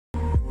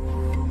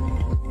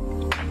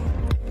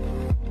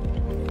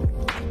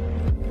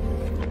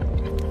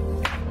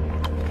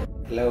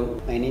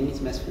Hello, my name is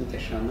Mesfin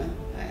Teshoma.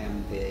 I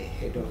am the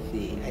head of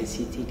the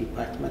ICT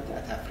department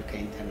at Africa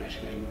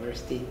International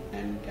University,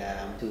 and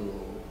to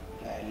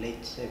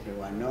let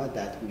everyone know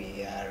that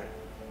we are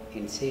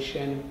in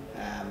session.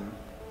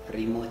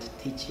 Remote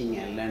teaching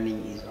and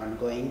learning is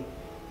ongoing.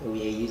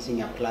 We are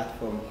using a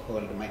platform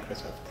called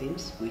Microsoft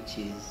Teams, which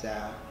is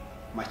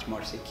much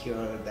more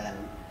secure than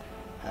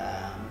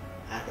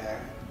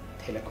other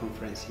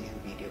teleconferencing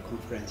and video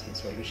conferencing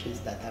solutions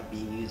that are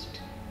being used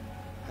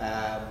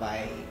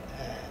by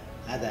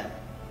other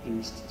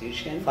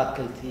institutions.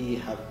 Faculty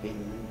have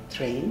been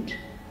trained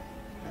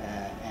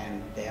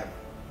and they have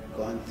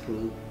gone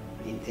through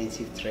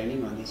intensive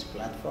training on this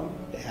platform.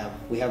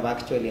 We have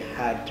actually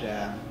had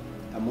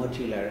a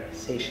modular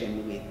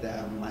session with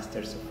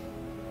Masters of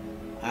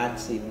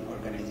Arts in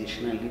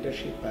Organizational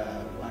Leadership,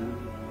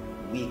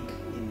 1 week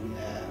in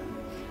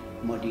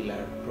a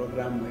modular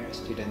program where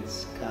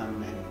students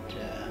come and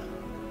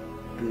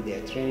do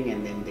their training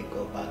and then they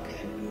go back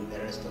and do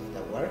the rest of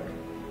the work.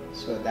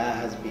 So that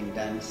has been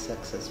done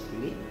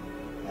successfully.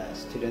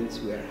 Students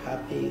were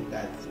happy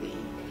that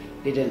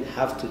they didn't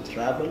have to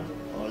travel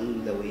all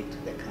the way to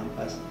the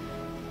campus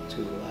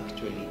to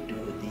actually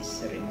do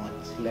this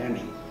remote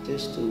learning.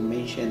 Just to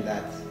mention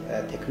that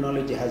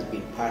technology has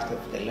been part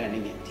of the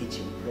learning and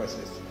teaching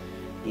process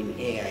in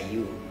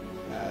AIU.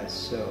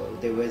 So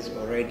there was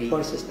already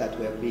courses that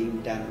were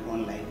being done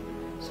online.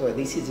 So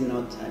this is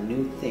not a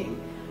new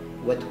thing.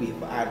 What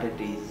we've added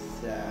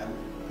is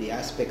the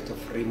aspect of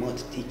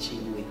remote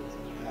teaching with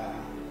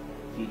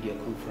video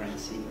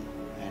conferencing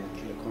and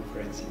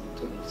teleconferencing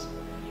tools.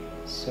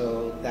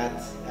 So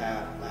that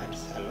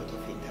adds a lot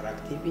of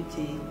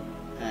interactivity,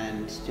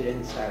 and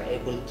students are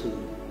able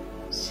to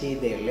see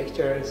their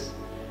lecturers,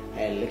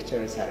 and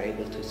lecturers are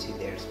able to see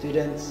their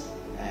students,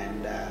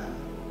 and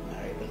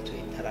are able to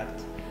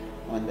interact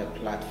on the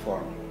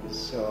platform.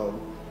 So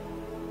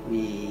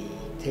we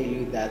tell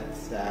you that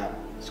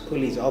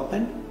school is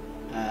open.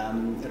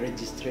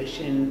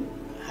 Registration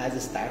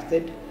has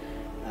started.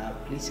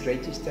 Please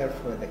register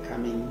for the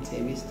coming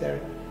semester,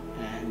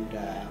 and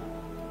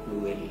we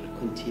will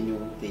continue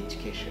the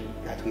education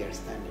that we are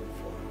standing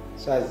for.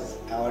 So as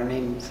our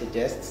name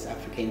suggests,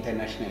 Africa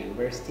International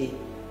University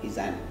is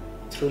a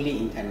truly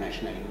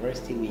international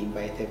university. We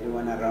invite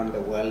everyone around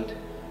the world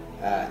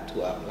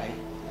to apply.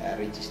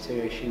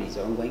 Registration is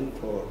ongoing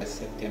for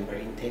September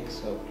intake,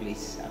 so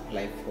please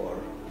apply for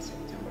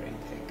September.